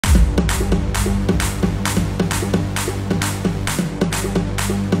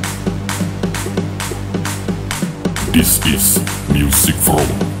This is music from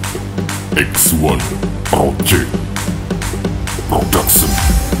X1 Project Production.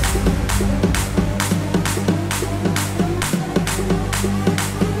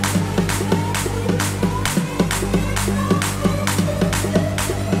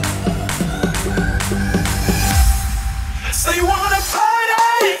 So you wanna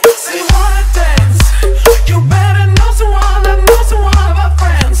party? So you wanna dance? You better know someone that knows someone of our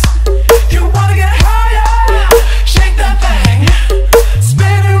friends. You wanna get higher? Shake that thing,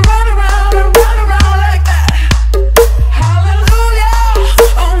 spin and run around like that. Hallelujah,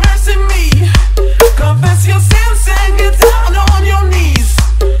 oh mercy me. Confess your sins and get down on your knees.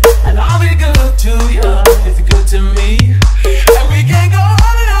 And I'll be good to you if you're good to me. And we can go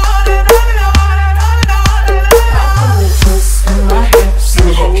on and on and on and on and on and on and on. Kiss in my hips,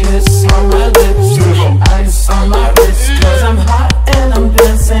 kiss on my lips, ice on my wrist, 'cause I'm hot and I'm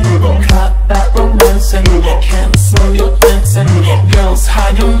dancing. Cut that romancing, cancel your dancing. Girls,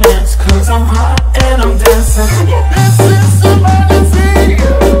 hide your mans, 'cause I'm hot and I'm dancing. This is emergency.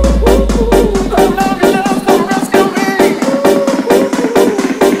 I love you, love, come rescue me.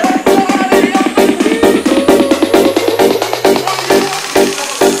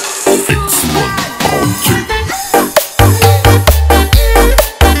 X1 Project.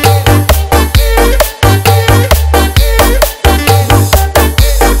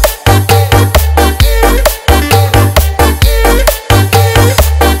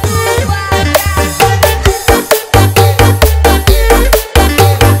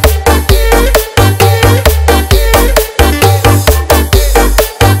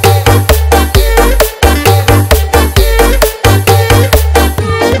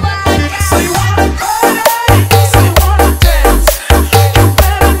 So you wanna party? So you wanna dance? You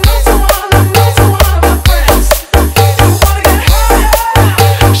better know someone that knows someone of our friends. You wanna get higher?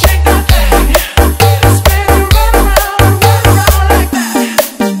 Shake that thing, spin and run around like that.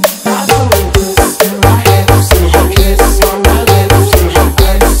 I know this in my hips, kiss on my lips,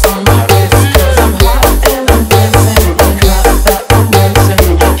 ice on my wrist, 'cause I'm hot and I'm dancing. Cut that romancing,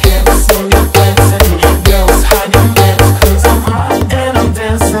 cancel your dancing. Girls, hide your mans, 'cause I'm hot and I'm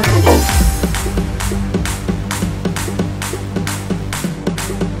dancing.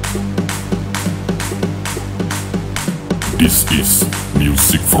 This is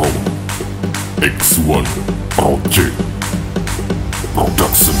music from X1 Project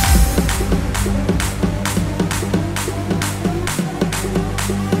Production.